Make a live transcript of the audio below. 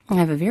I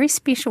have a very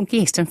special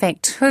guest. In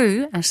fact,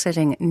 two are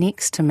sitting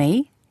next to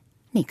me,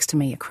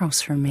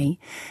 across from me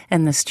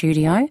in the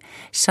studio.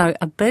 So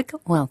a big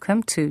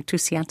welcome to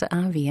Tusiata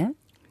Avia.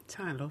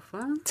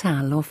 Talofa.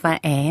 Talofa,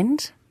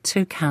 and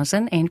to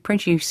cousin and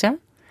producer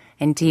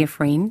and dear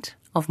friend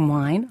of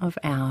mine, of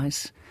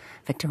ours,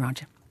 Victor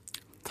Roger.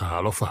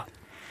 Talofa.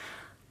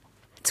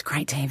 It's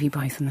great to have you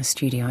both in the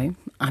studio.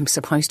 I'm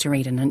supposed to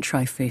read an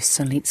intro first,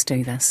 so let's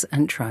do this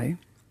intro.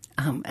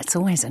 It's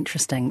always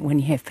interesting when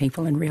you have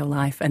people in real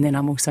life and then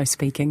I'm also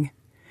speaking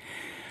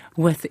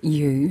with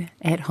you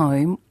at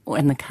home or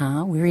in the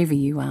car, wherever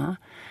you are.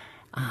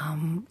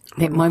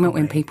 That moment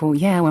when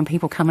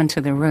people come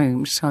into the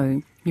room.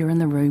 So you're in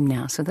the room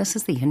now. So this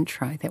is the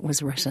intro that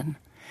was written.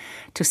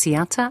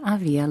 Tusiata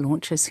Avia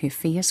launches her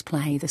fierce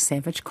play, The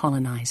Savage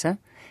Colonizer,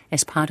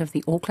 as part of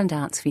the Auckland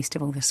Arts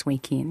Festival this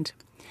weekend.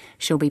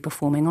 She'll be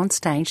performing on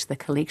stage the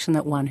collection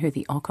that won her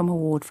the Ockham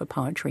Award for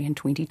Poetry in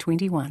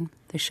 2021.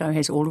 The show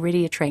has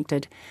already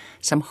attracted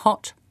some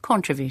hot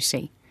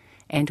controversy,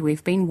 and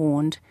we've been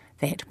warned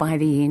that by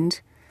the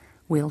end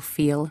we'll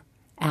feel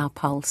our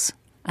pulse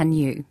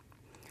anew.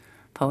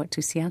 Poet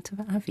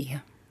Tusiata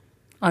Avia,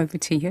 over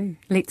to you.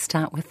 Let's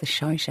start with the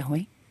show, shall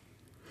we?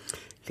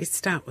 Let's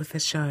start with the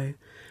show.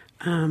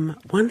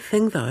 One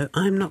thing though,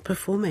 I'm not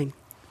performing.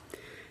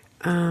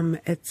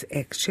 It's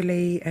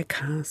actually a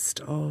cast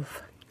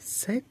of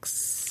seven.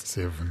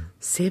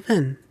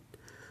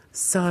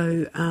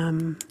 So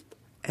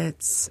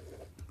it's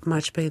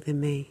much better than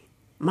me.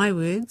 My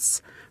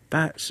words,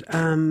 but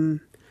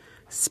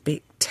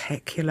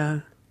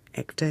spectacular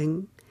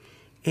acting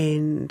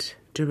and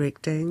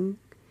directing,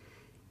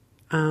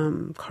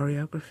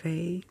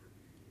 choreography,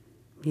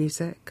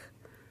 music.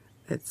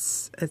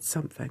 It's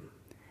something.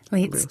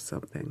 Real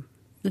something.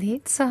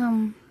 Let's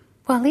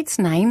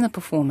name the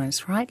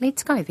performers, right?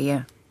 Let's go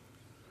there.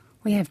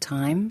 We have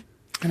time,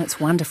 and it's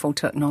wonderful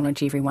to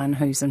acknowledge everyone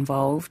who's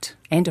involved,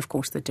 and of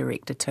course the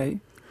director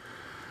too.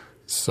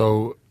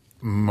 So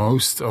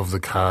most of the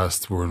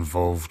cast were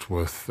involved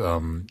with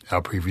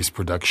our previous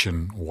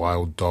production,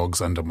 Wild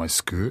Dogs Under My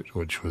Skirt,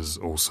 which was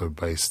also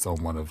based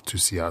on one of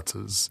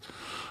Tusiata's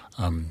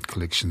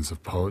collections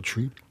of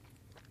poetry.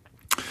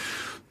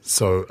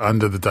 So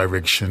under the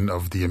direction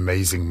of the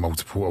amazing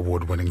multiple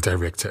award-winning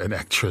director and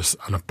actress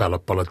Anapela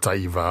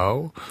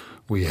Polataivao,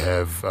 we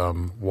have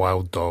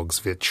Wild Dogs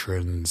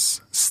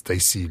veterans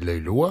Stacey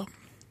Leilua,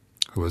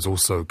 who is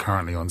also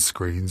currently on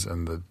screens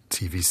in the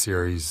TV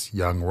series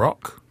Young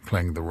Rock,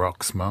 playing the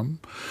Rock's mum.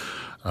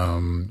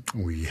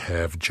 We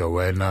have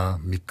Joanna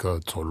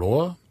Mika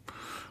Toloa.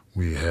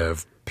 We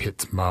have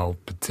Petmau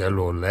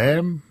Patelo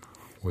Lamb.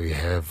 We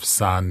have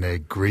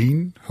Sane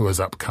Green, who is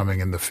upcoming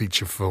in the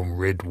feature film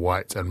Red,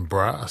 White and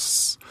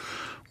Brass.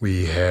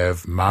 We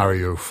have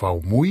Mario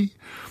Faumui,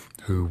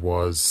 who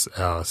was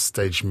our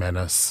stage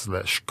manner /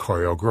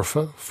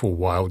 choreographer for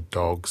Wild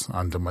Dogs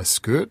Under My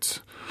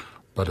Skirt,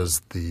 but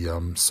is the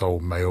sole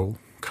male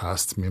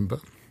cast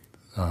member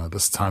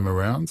this time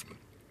around.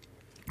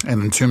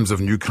 And in terms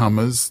of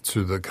newcomers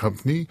to the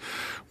company,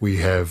 we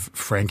have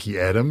Frankie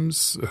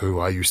Adams, who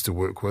I used to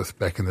work with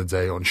back in the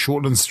day on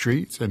Shortland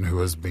Street and who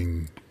has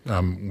been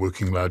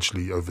working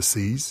largely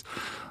overseas.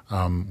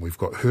 We've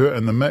got her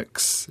in the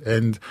mix.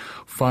 And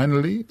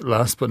finally,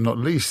 last but not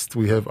least,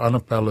 we have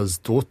Anapela's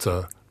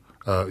daughter,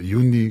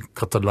 Uni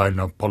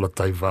Katalaina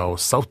Polataivao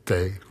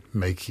Saute,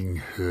 making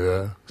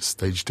her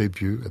stage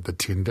debut at the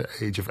tender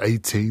age of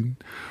 18,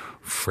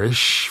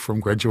 fresh from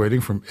graduating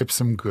from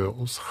Epsom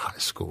Girls High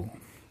School.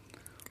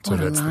 So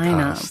what that's a the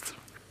lineup. cast.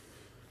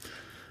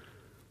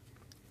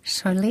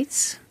 So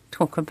let's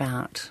talk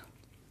about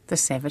the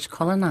Savage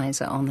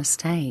Colonizer on the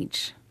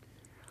stage.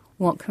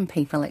 What can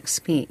people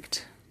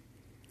expect?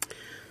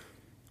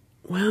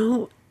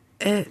 Well,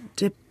 it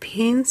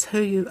depends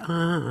who you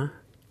are,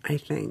 I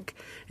think.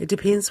 It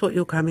depends what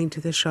you're coming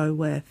to the show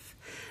with.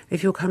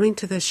 If you're coming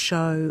to the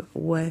show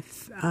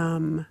with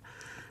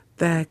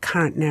the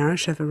current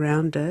narrative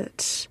around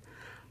it,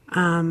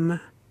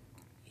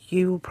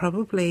 you will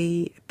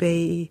probably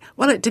be...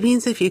 Well, it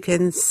depends if you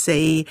can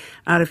see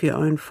out of your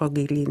own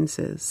foggy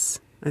lenses,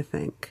 I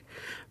think.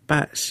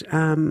 But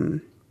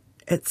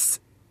it's,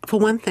 for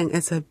one thing,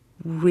 it's a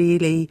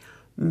really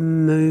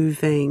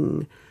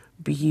moving,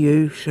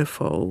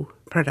 beautiful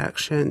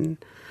production.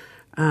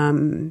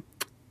 And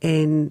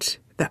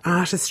the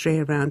artistry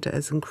around it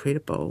is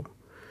incredible.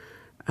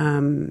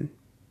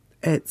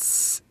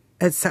 It's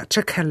such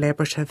a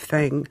collaborative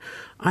thing.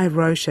 I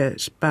wrote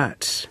it,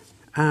 but...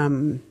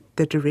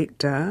 the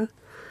director,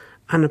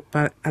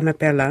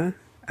 Annabella,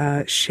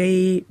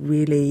 she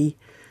really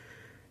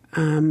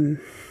kind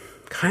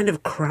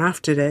of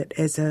crafted it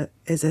as a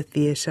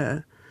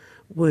theatre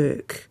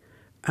work,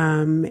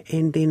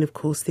 and then of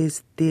course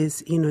there's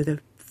the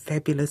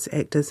fabulous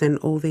actors and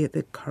all the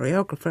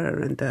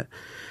choreographer and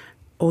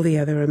all the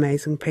other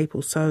amazing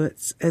people. So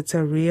it's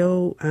a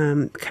real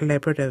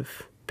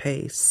collaborative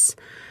piece.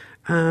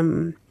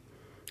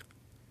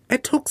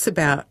 It talks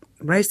about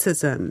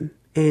racism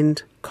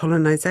and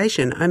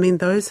colonisation. I mean,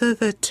 those are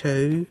the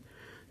two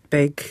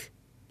big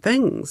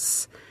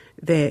things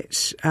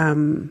that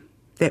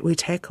that we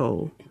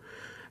tackle.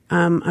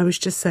 I was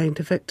just saying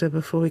to Victor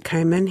before we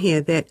came in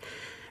here that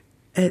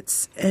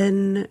it's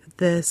in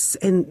this,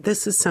 and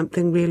this is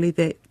something really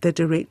that the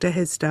director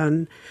has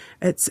done.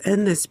 It's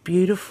in this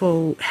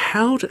beautiful,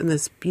 held in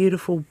this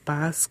beautiful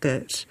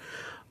basket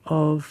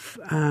of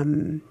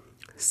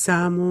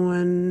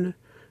Samoan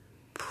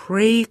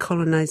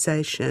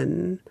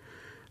pre-colonisation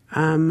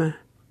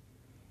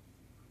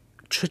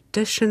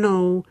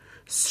traditional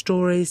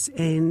stories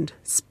and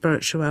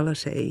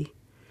spirituality.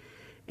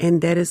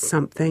 And that is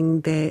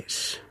something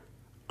that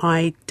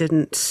I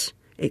didn't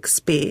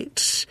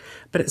expect,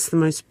 but it's the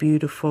most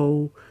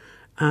beautiful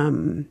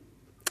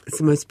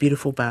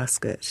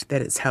basket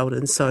that it's held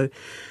in. So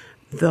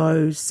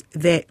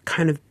that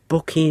kind of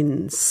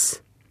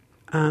bookends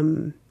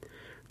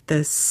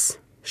this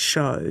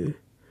show,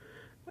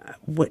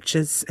 which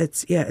is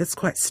it's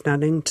quite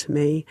stunning to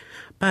me.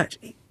 But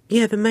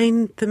yeah, the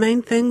main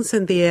things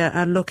in there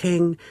are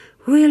looking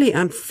really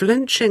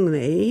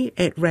unflinchingly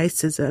at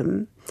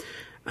racism,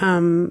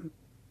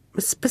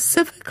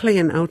 specifically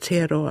in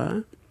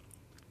Aotearoa,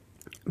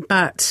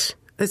 but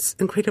it's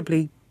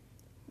incredibly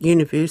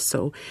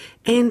universal,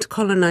 and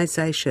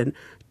colonisation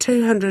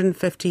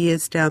 250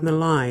 years down the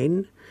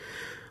line,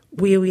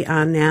 where we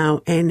are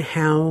now, and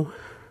how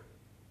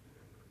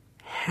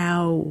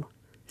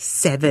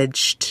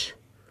savaged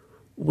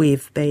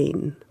we've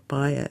been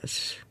by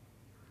it.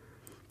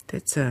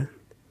 That's in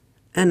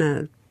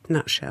a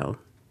nutshell.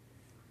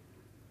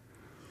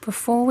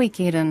 Before we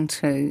get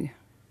into,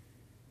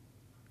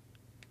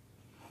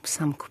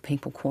 some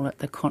people call it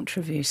the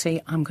controversy,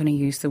 I'm going to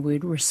use the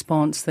word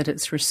response that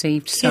it's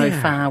received so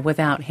far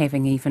without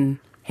having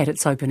even had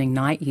its opening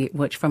night yet,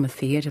 which from a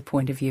theatre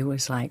point of view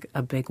is like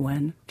a big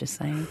win, just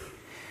saying.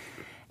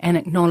 And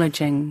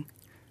acknowledging,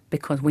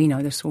 because we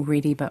know this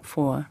already, but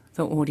for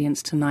the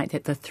audience tonight,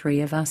 that the three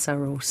of us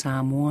are all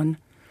Samoan,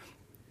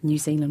 New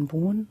Zealand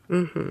born,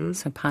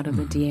 so part of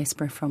the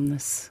diaspora from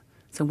this.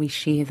 So we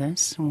share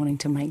this, and wanting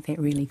to make that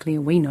really clear.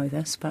 We know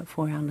this, but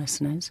for our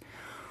listeners,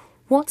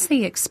 what's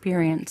the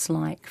experience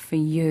like for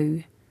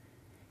you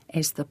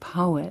as the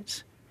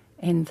poet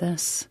and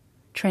this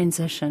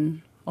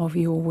transition of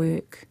your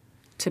work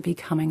to be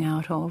coming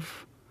out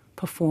of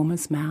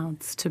performers'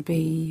 mouths, to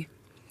be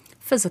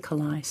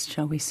physicalised,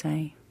 shall we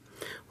say?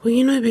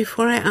 Well,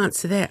 before I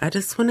answer that, I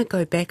just want to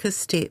go back a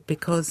step,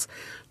 because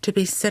to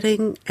be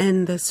sitting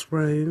in this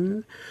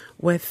room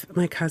with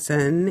my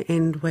cousin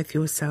and with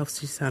yourself,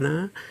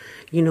 Susanna,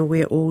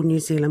 we're all New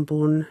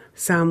Zealand-born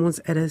Samoans.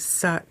 It is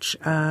such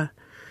a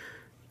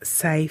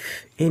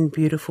safe and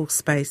beautiful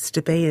space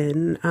to be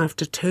in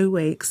after 2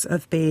 weeks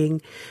of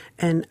being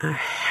in a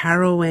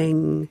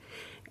harrowing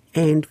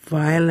and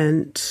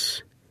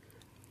violent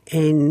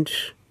and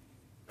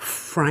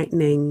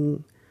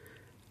frightening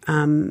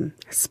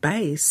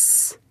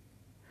space.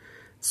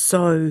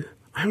 So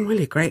I'm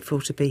really grateful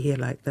to be here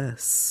like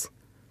this.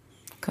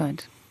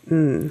 Good.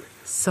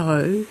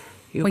 So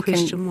your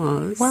question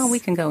was? Well, we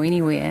can go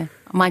anywhere.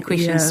 My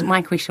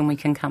question we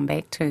can come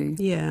back to.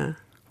 Yeah.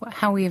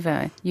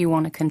 However you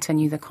want to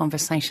continue the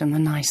conversation, the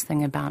nice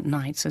thing about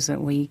nights is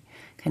that we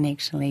can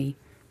actually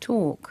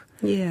talk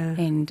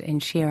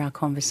and share our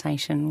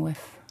conversation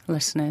with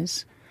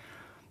listeners.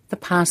 The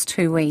past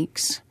 2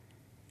 weeks,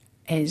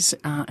 as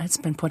it's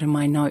been put in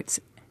my notes,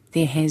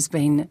 there has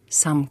been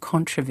some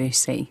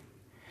controversy.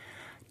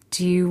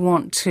 Do you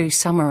want to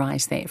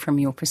summarise that from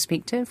your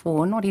perspective,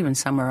 or not even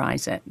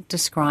summarise it,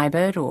 describe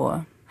it,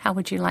 or how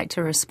would you like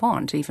to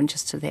respond even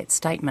just to that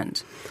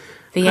statement?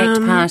 The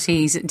ACT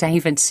Party's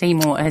David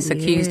Seymour has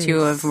accused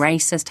you of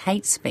racist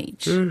hate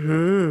speech.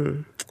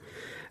 I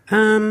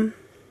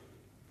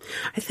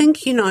think,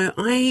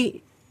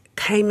 I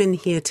came in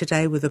here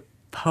today with a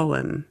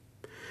poem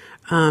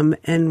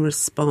in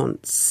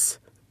response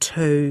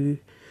to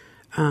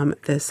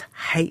this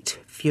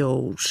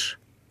hate-fueled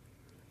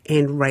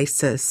and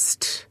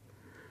racist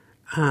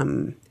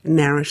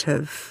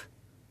narrative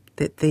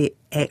that the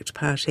ACT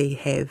Party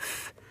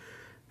have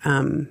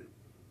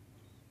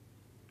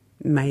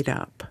made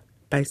up,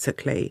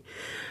 basically.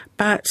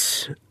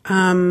 But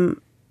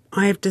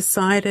I've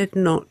decided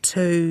not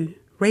to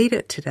read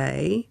it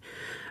today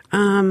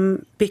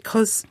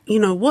because,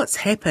 what's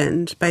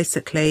happened,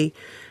 basically,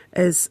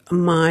 is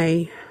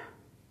my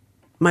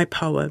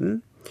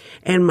poem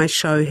and my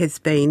show has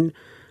been,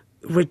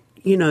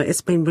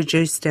 it's been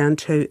reduced down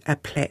to a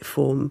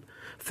platform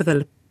for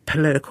the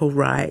political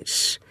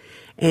right,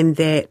 and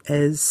that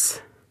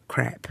is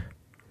crap,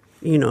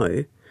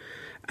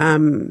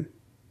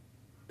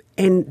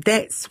 and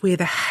that's where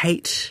the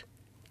hate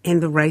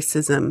and the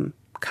racism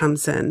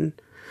comes in.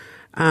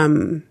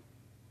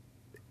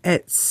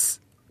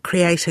 It's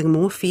creating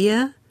more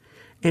fear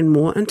and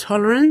more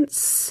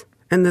intolerance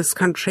in this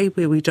country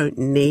where we don't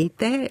need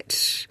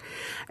that.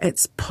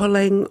 It's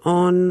pulling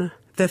on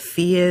the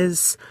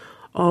fears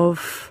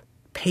of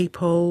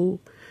people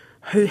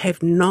who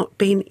have not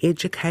been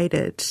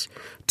educated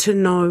to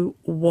know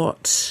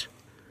what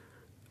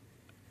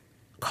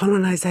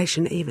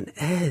colonisation even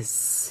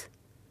is.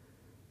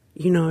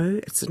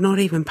 it's not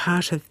even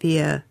part of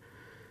their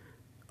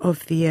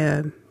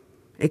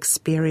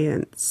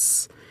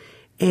experience.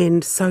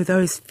 And so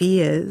those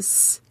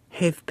fears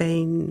have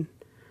been,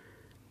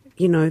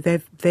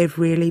 they've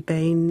really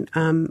been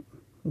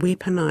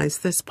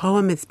weaponized. This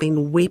poem has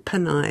been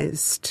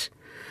weaponized.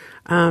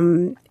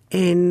 And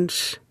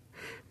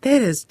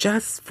that is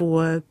just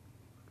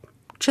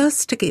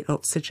to get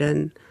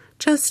oxygen,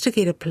 just to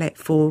get a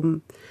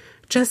platform,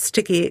 just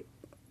to get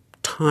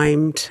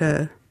time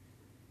to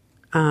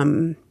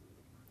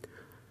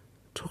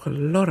talk a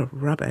lot of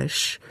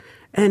rubbish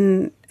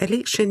in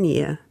election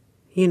year,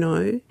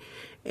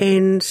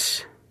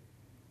 and,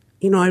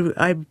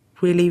 I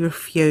really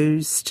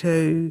refuse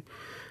to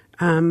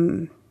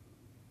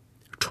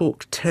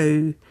talk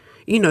to,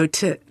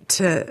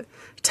 to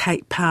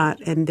take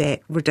part in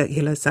that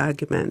ridiculous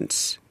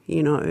argument,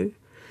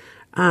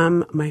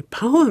 My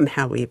poem,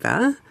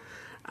 however,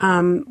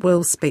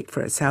 will speak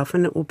for itself,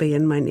 and it will be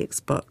in my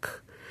next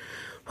book,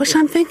 which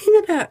I'm thinking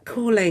about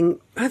calling,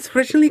 I was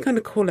originally going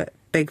to call it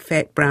Big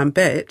Fat Brown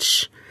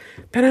Bitch,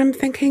 but I'm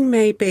thinking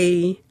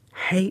maybe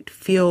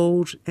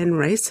Hate-Fueled and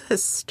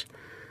Racist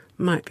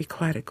might be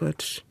quite a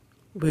good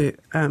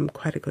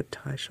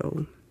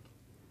title.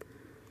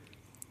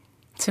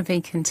 To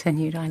be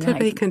continued, I like. To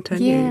be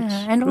continued.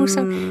 Yeah, and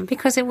also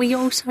because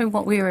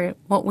what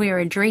we're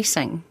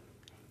addressing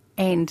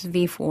and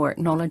therefore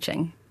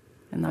acknowledging,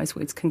 and those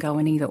words can go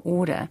in either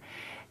order,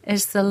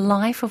 is the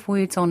life of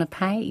words on a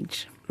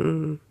page.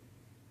 The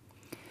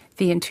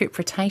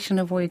interpretation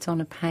of words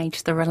on a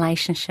page, the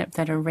relationship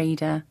that a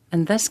reader,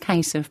 in this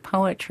case of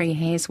poetry,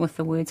 has with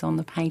the words on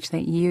the page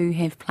that you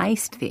have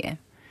placed there.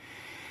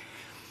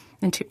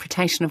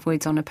 Interpretation of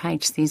words on a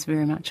page says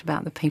very much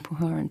about the people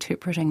who are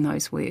interpreting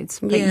those words.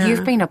 But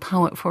you've been a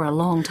poet for a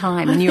long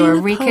time, and you're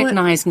a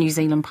recognised New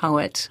Zealand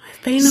poet.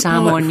 I've been a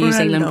Samoan poet New for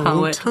Zealand a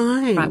long poet.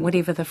 time. Right,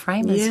 whatever the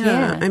frame is.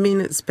 Yeah. I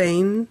mean, it's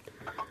been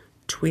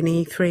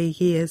 23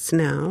 years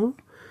now.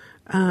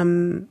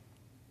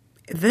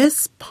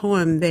 This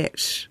poem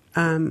that,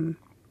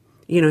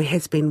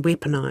 has been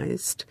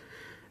weaponised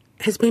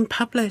has been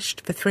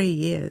published for 3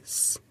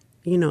 years.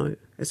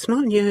 It's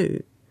not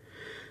new.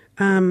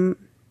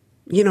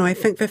 I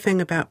think the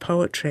thing about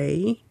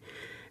poetry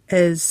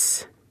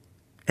is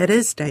it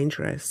is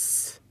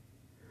dangerous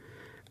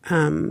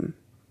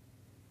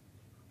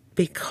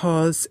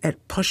because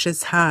it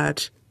pushes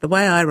hard. The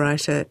way I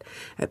write it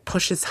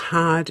pushes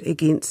hard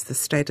against the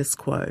status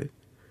quo.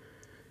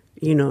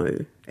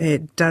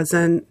 It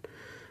doesn't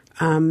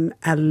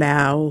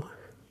allow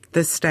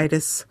the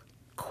status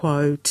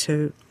quo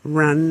to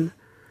run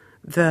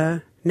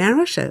the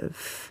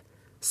narrative.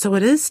 So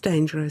it is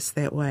dangerous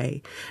that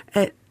way.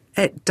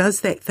 It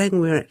does that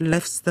thing where it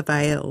lifts the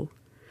veil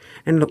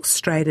and looks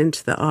straight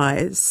into the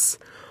eyes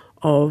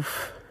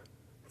of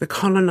the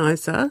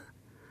coloniser,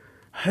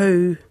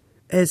 who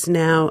is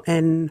now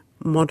in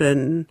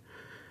modern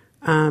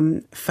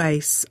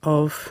face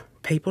of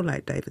people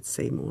like David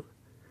Seymour,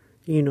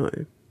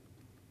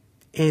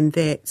 and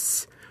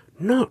that's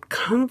not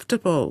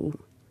comfortable,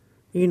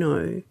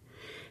 and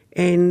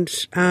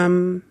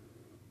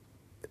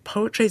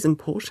poetry is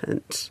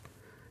important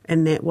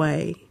in that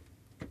way.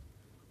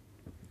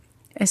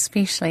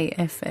 Especially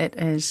if it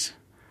is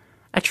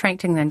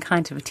attracting the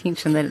kind of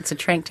attention that it's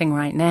attracting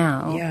right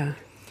now. Yeah.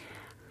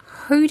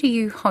 Who do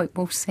you hope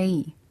will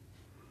see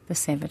the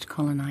savage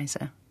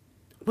coloniser?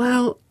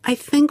 Well, I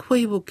think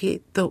we will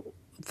get the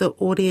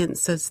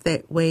audiences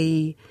that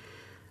we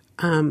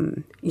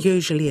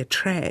usually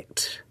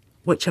attract,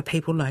 which are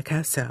people like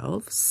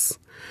ourselves.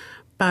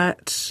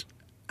 But,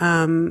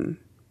 and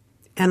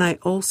I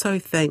also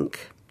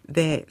think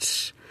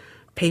that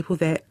people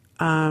that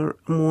are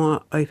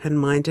more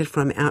open-minded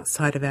from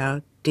outside of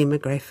our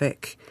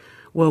demographic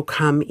will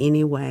come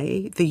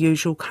anyway, the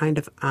usual kind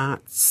of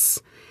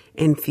arts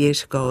and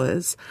theatre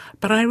goers.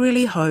 But I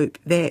really hope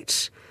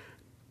that,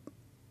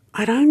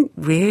 I don't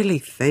really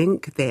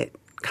think that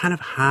kind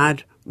of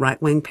hard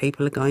right-wing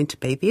people are going to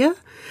be there,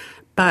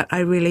 but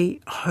I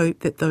really hope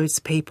that those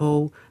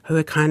people who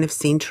are kind of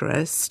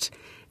centrist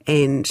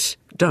and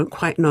don't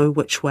quite know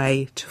which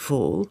way to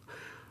fall,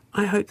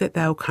 I hope that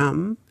they'll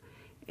come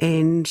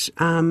and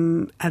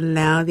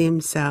allow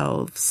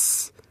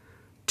themselves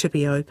to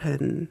be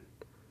open,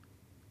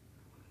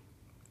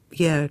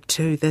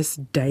 to this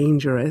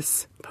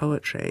dangerous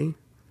poetry.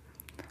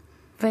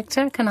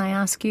 Victor, can I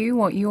ask you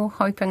what you're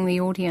hoping the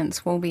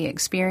audience will be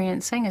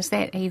experiencing? Is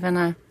that even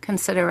a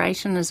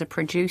consideration as a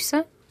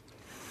producer?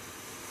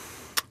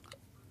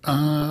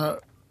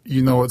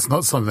 It's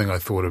not something I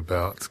thought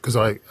about, because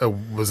it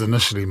was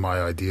initially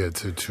my idea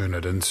to turn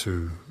it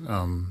into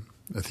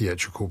a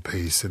theatrical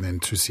piece, and then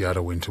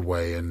Tusiata went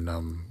away and,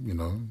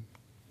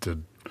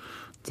 did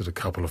a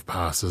couple of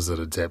passes at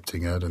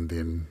adapting it, and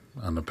then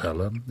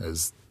Annapella,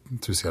 as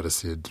Tusiata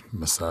said,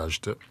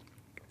 massaged it.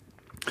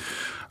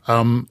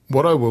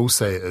 What I will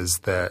say is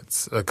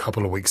that a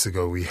couple of weeks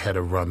ago we had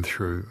a run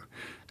through,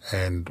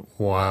 and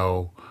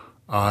while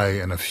I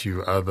and a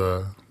few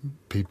other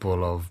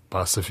people of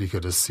Pasifika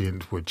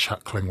descent were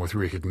chuckling with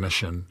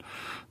recognition.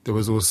 There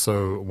was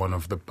also one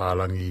of the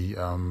Palangi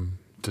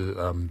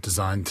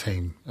design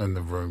team in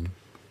the room,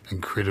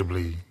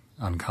 incredibly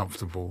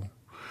uncomfortable.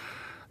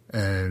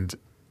 And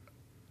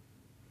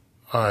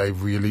I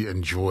really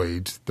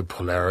enjoyed the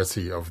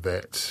polarity of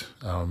that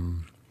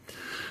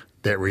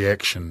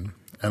reaction.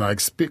 And I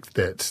expect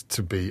that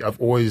to be, I've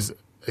always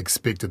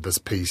expected this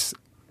piece,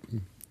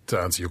 to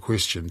answer your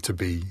question, to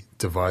be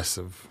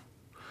divisive,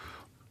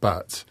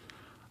 but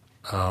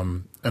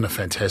in a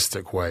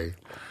fantastic way.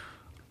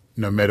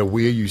 No matter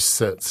where you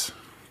sit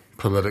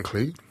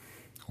politically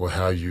or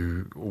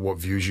what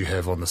views you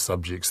have on the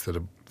subjects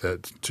that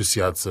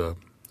Tusiata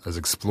is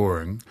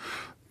exploring,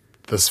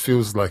 this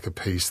feels like a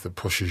piece that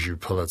pushes you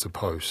pillar to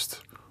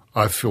post.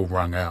 I feel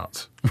wrung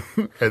out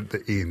at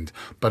the end,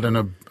 but in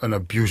a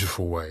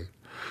beautiful way.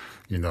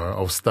 You know,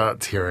 I'll start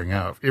tearing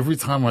up. Every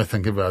time I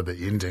think about the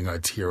ending, I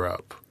tear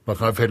up.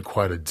 Like I've had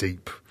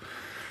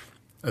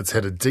it's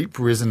had a deep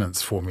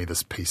resonance for me,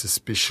 this piece,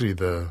 especially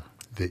the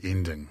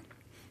ending,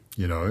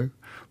 you know,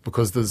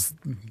 because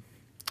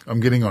I'm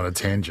getting on a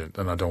tangent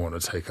and I don't want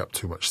to take up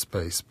too much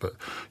space, but,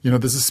 you know,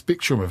 there's a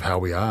spectrum of how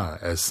we are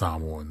as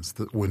Samoans,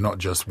 that we're not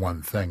just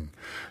one thing.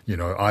 You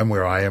know, I'm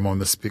where I am on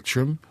the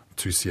spectrum.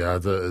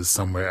 Tusiata is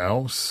somewhere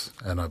else,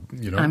 and I'm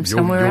you'll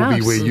somewhere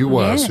be where you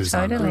are, yeah,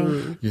 Susanna.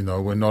 Totally. You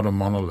know, we're not a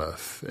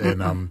monolith,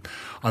 and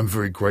I'm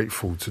very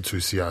grateful to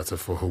Tusiata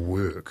for her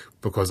work,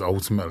 because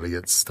ultimately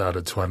it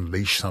started to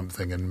unleash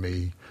something in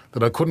me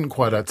that I couldn't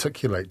quite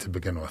articulate to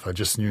begin with. I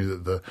just knew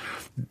that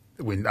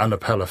when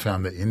Anapela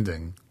found the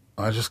ending,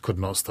 I just could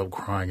not stop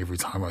crying every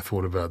time I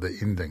thought about the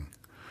ending,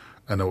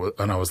 and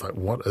I was like,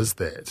 what is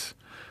that?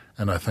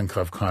 And I think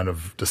I've kind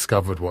of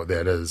discovered what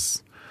that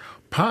is.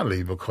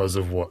 Partly because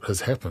of what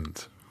has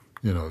happened,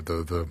 you know,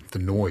 the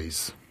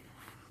noise,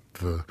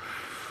 the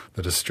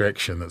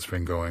distraction that's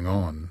been going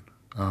on.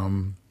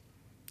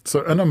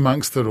 So in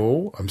amongst it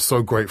all, I'm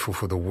so grateful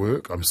for the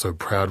work. I'm so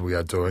proud we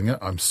are doing it.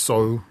 I'm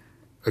so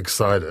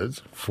excited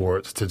for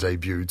it to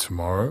debut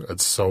tomorrow.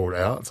 It's sold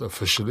out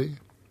officially.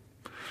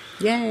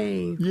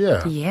 Yay.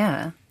 Yeah.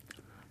 Yeah.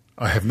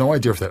 I have no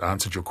idea if that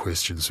answered your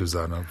question,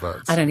 Susanna,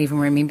 but I don't even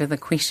remember the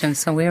question,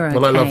 so we're okay.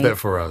 Well, I love that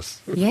for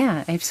us.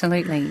 Yeah,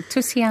 absolutely.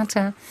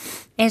 Tusiata,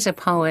 as a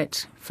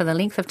poet, for the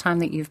length of time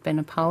that you've been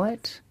a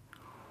poet,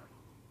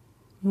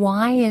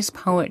 why is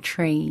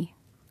poetry,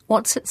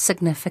 what's its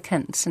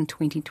significance in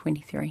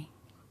 2023?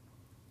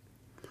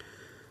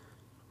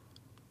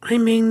 I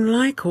mean,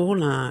 like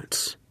all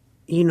art,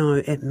 you know,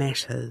 it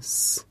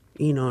matters,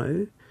 you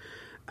know,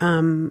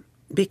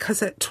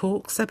 because it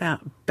talks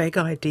about big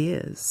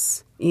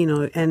ideas. You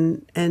know,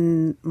 and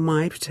in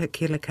my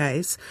particular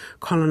case,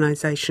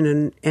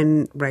 colonisation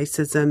and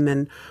racism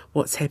and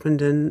what's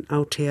happened in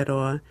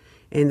Aotearoa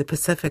and the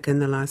Pacific in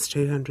the last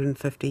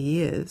 250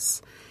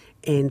 years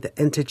and the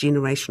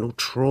intergenerational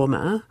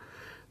trauma.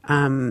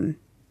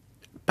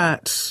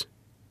 But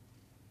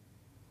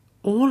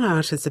all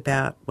art is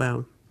about,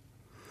 well,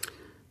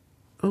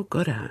 all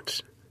good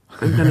art.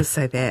 I'm going to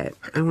say that.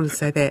 I want to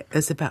say that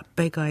is about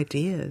big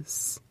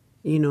ideas,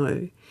 you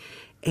know,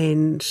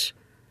 and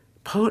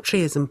poetry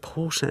is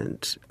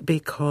important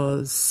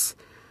because,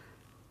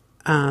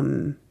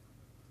 to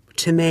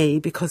me,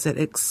 because it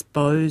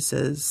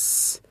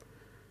exposes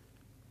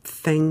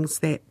things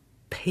that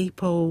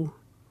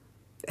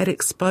it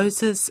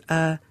exposes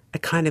a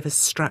kind of a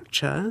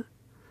structure,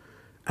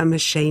 a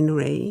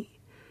machinery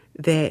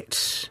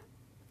that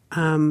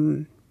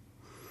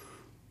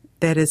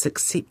is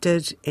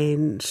accepted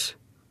and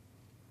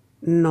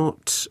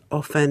not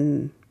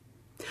often,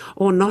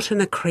 or not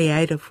in a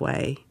creative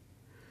way,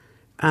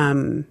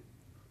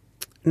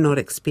 not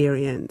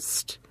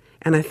experienced.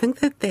 And I think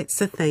that that's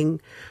the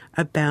thing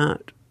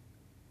about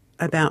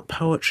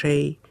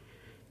poetry.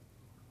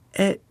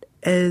 It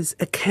is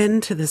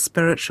akin to the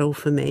spiritual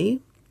for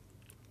me.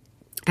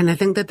 And I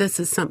think that this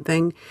is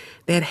something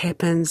that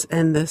happens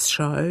in this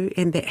show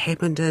and that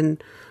happened in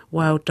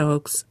Wild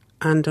Dogs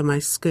Under My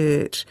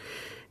Skirt.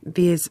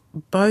 There's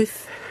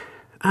both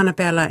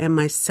Annabella and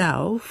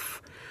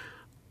myself.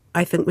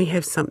 I think we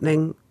have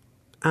something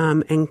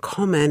in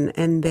common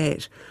in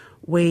that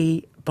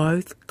we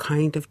both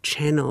kind of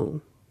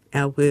channel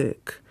our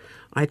work.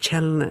 I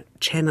channel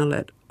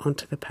it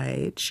onto the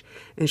page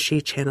and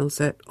she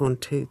channels it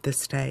onto the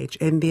stage.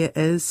 And there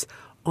is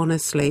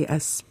honestly a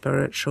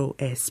spiritual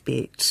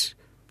aspect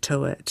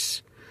to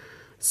it.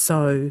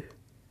 So,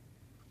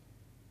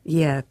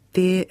 yeah,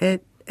 there's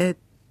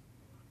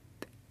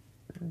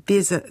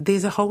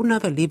a whole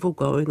nother level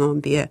going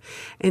on there.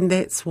 And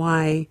that's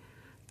why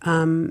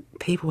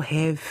people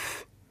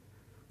have,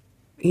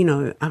 you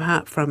know,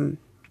 apart from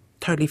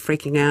totally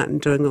freaking out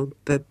and doing all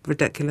the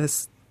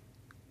ridiculous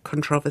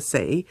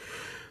controversy,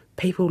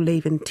 people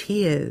leave in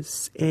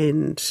tears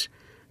and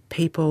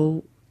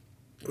people,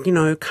 you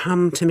know,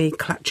 come to me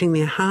clutching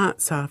their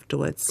hearts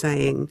afterwards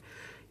saying,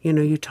 you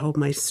know, you told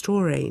my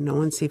story. No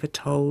one's ever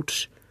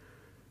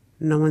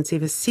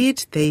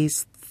said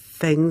these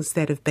things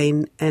that have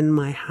been in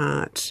my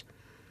heart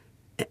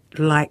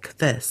like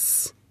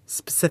this,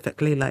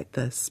 specifically like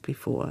this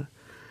before.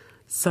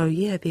 So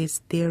yeah,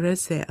 there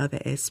is that other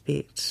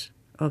aspect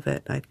of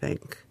it, I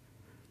think.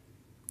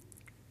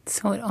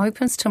 So it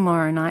opens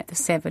tomorrow night, The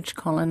Savage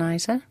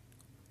Colonizer,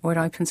 or it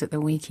opens at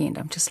the weekend?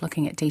 I'm just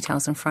looking at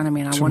details in front of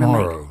me and I want to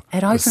make...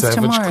 It opens the Savage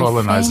tomorrow.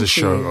 Colonizer Thank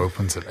show you.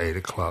 opens at 8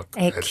 o'clock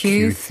At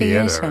Q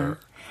Theatre.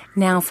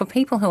 Now, for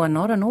people who are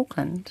not in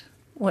Auckland,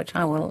 which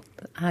I will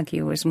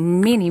argue is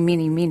many,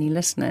 many, many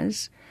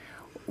listeners,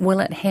 will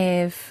it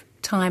have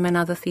time in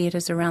other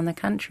theatres around the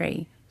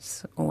country?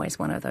 It's always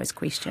one of those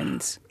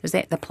questions. Is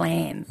that the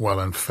plan? Well,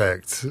 in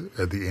fact,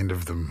 at the end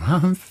of the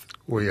month,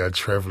 we are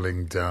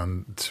travelling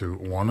down to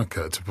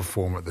Wanaka to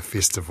perform at the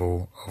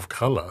Festival of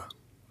Colour.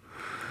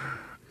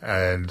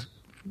 And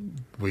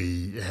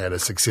we had a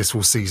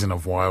successful season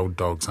of Wild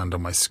Dogs under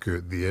my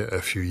skirt there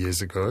a few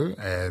years ago,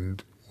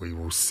 and we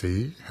will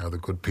see how the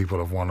good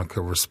people of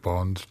Wanaka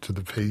respond to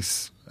the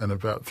piece in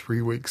about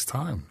 3 weeks'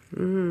 time.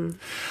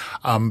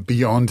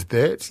 Beyond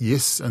that,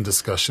 yes, in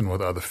discussion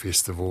with other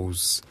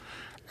festivals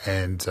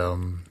and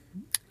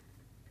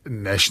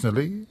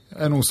nationally,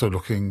 and also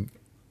looking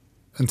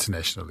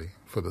internationally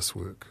for this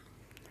work.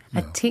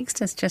 A text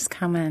has just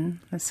come in.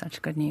 That's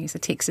such good news. A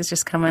text has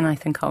just come in. I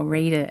think I'll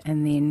read it,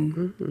 and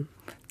then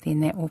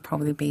that will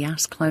probably be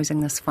us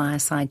closing this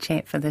fireside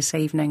chat for this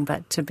evening,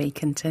 but to be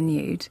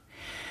continued.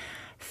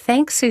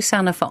 Thanks,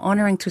 Susana, for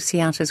honouring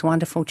Tusiata's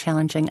wonderful,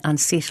 challenging,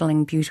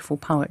 unsettling, beautiful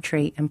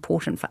poetry,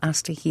 important for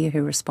us to hear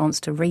her response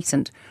to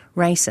recent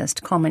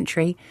racist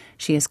commentary.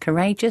 She is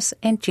courageous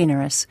and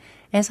generous,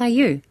 as are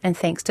you, and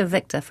thanks to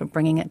Victor for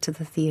bringing it to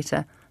the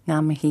theatre.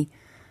 Ngā mihi,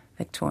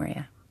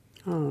 Victoria.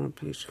 Oh,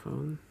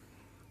 beautiful.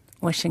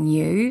 Wishing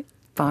you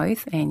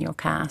both and your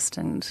cast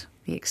and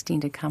the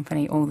extended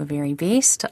company all the very best.